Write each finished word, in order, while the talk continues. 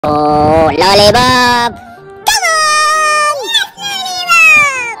Oh, lollipop! Come on! Yes,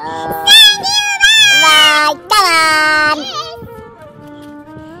 lollipop! Bye, come on!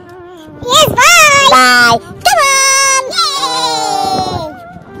 Yes, bye! Bye, come on!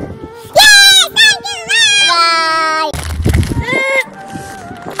 Yes, thank you, bye!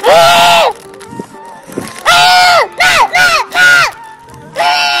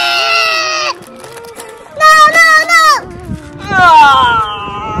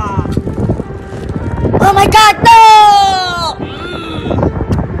 Oh my God, no!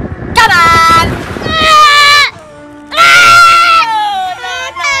 Come on!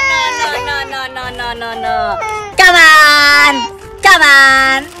 No. Come on! Come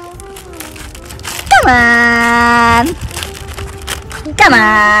on! Come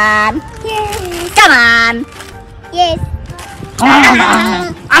on! Come on! Yes. Come on!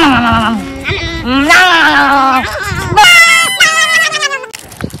 Yes. No.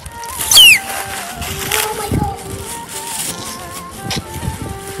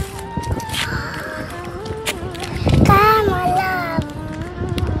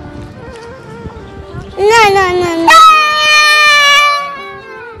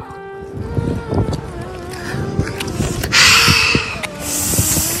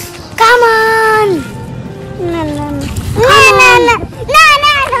 Come on. No.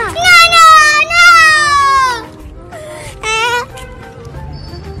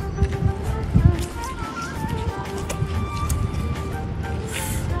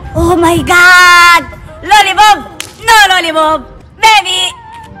 Oh my God! Lollipop! No, lollipop! Baby!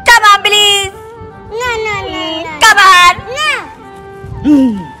 Come on, please! No. Come on! No!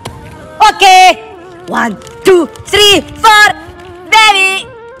 Okay! 1, 2, 3, 4! Baby!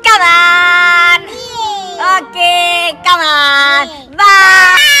 Come on! Okay, come on!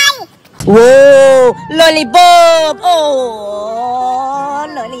 Bye! Whoa! Lollipop! Oh!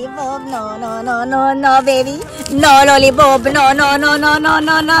 Lollipop! No, baby! No, lollipop! No!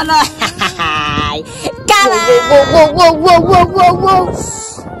 Come on! Whoa!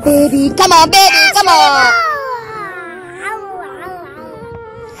 Baby, come on, baby, come on!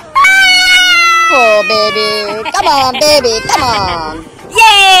 Oh, baby, come on, baby, come on!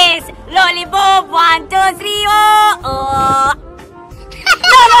 Yes! Lollipop, 1, 2, 3, oh!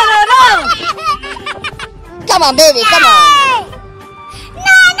 No! Come on, baby, come on!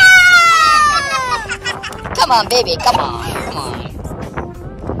 No! Come on, baby, come on!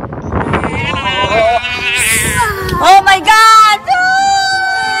 Oh my God!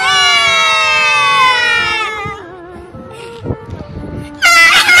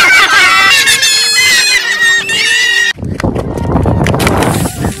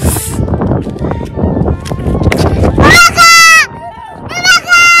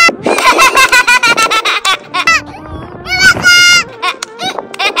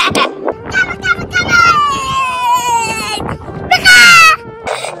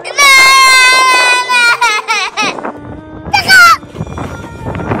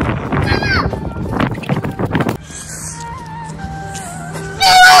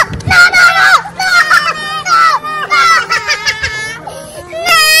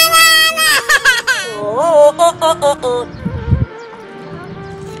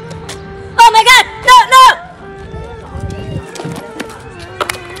 Oh my God! No!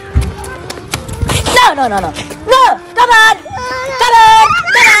 No! Come on!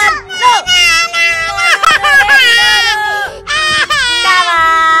 No! Come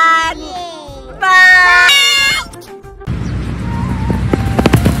on! Bye!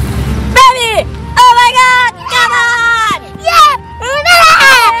 Baby! Oh my God! Come on! Yeah!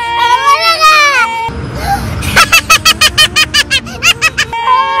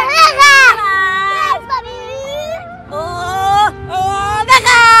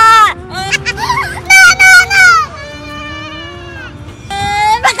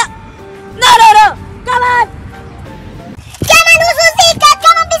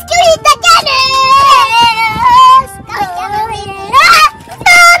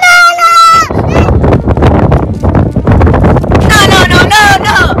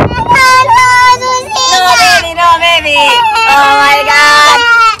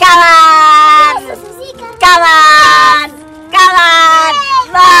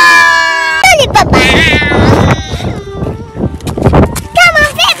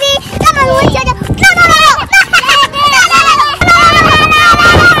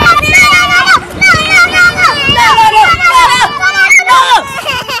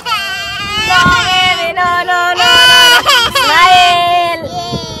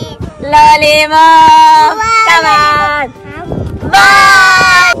 Lollipop! Come on!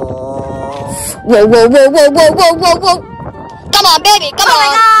 Bye! Whoa! Come on, baby. Come Oh my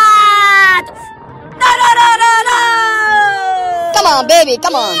on. God! No, no, no, no, no! Come on, baby.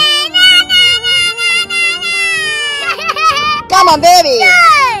 Come on. Come on, baby.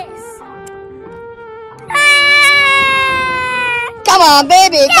 Yes! Come on,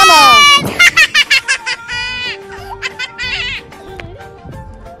 baby. Come on.